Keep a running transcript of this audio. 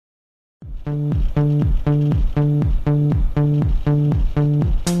Here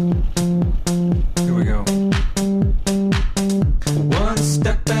we go. One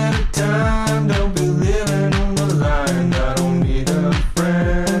step at a time, don't be living on the line. I don't need a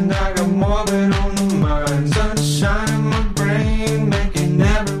friend, I got more than on the mind. Sunshine in my brain, making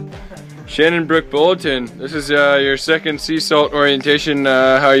everyone. Shannon Brooke Bulletin, this is your second CSALT orientation.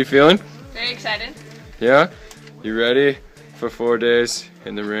 How are you feeling? Very excited. Yeah? You ready for 4 days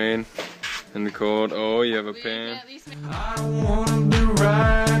in the rain, in the cold? Oh, you have a pan. I don't wanna be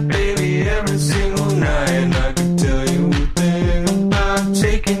right, baby, every single night. I could tell you a thing about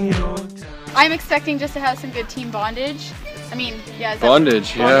taking your time. I'm expecting just to have some good team bondage. I mean, yeah.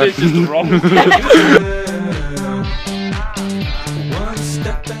 Bondage, yeah. Bondage is the wrong One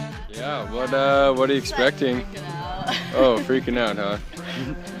step back. Yeah, what are you expecting? Oh, freaking out, huh?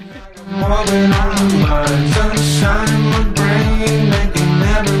 More than on the mind. Sunshine in my brain, making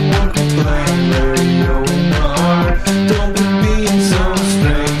everyone complain. Radio in my heart, don't be being so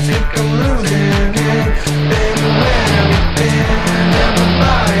strange. Think I'm losing it, baby, where have you been?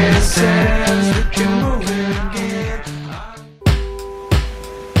 Everybody says that you're moving again.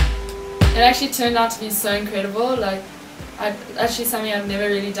 It actually turned out to be so incredible. Like, actually something I've never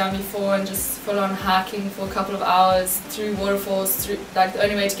really done before, and just full on hiking for a couple of hours through waterfalls. Like the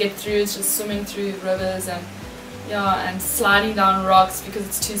only way to get through is just swimming through rivers and and sliding down rocks because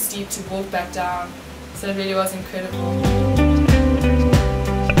it's too steep to walk back down. So it really was incredible.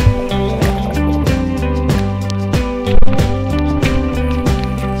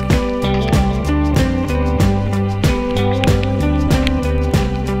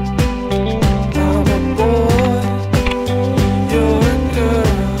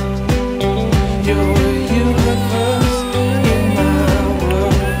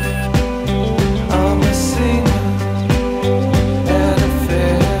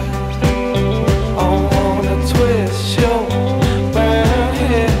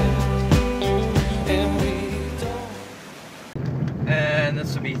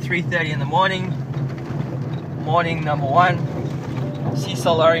 This will be 3:30 in the morning. Morning number 1.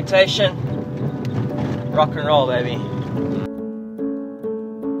 CSALT orientation. Rock and roll, baby.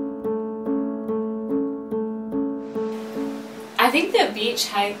 I think the beach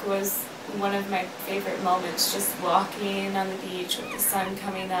hike was one of my favorite moments, just walking on the beach with the sun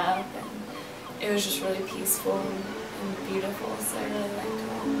coming up, and it was just really peaceful and beautiful, so I really liked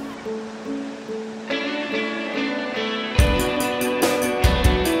it.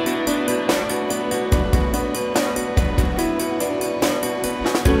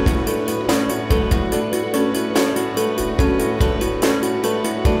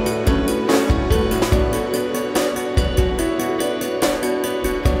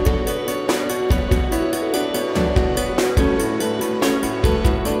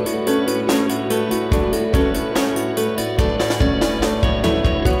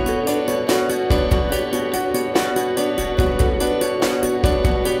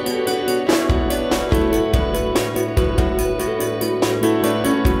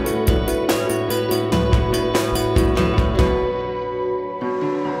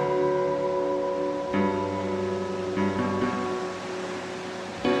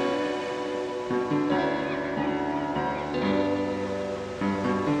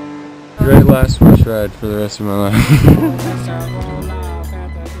 Great last bush ride for the rest of my life.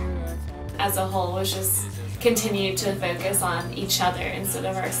 As a whole, was just continue to focus on each other instead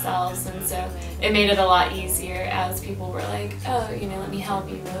of ourselves, and so it made it a lot easier as people were like, oh, let me help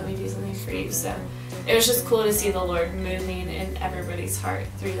you, let me do something for you. So it was just cool to see the Lord moving in everybody's heart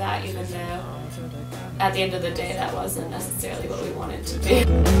through that, even though at the end of the day that wasn't necessarily what we wanted to do.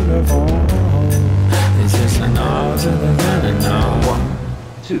 It's just an hour to the end now. 1,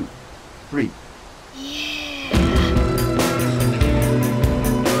 2, 3.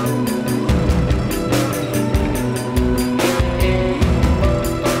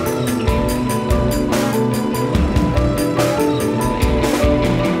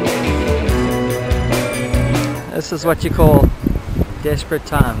 This is what you call desperate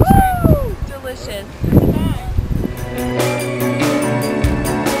times. Woo! Delicious.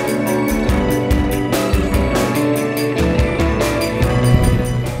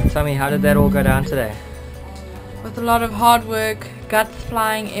 Tell me, how did that all go down today? With a lot of hard work, guts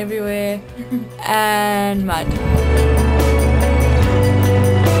flying everywhere, and mud.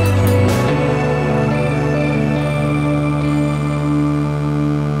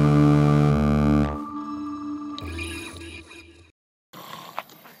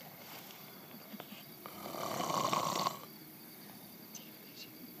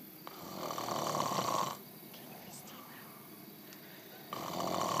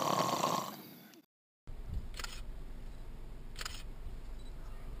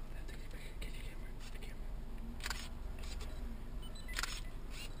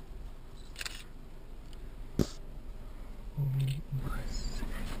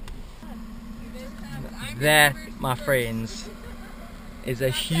 That, my friends, is a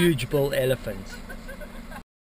huge bull elephant.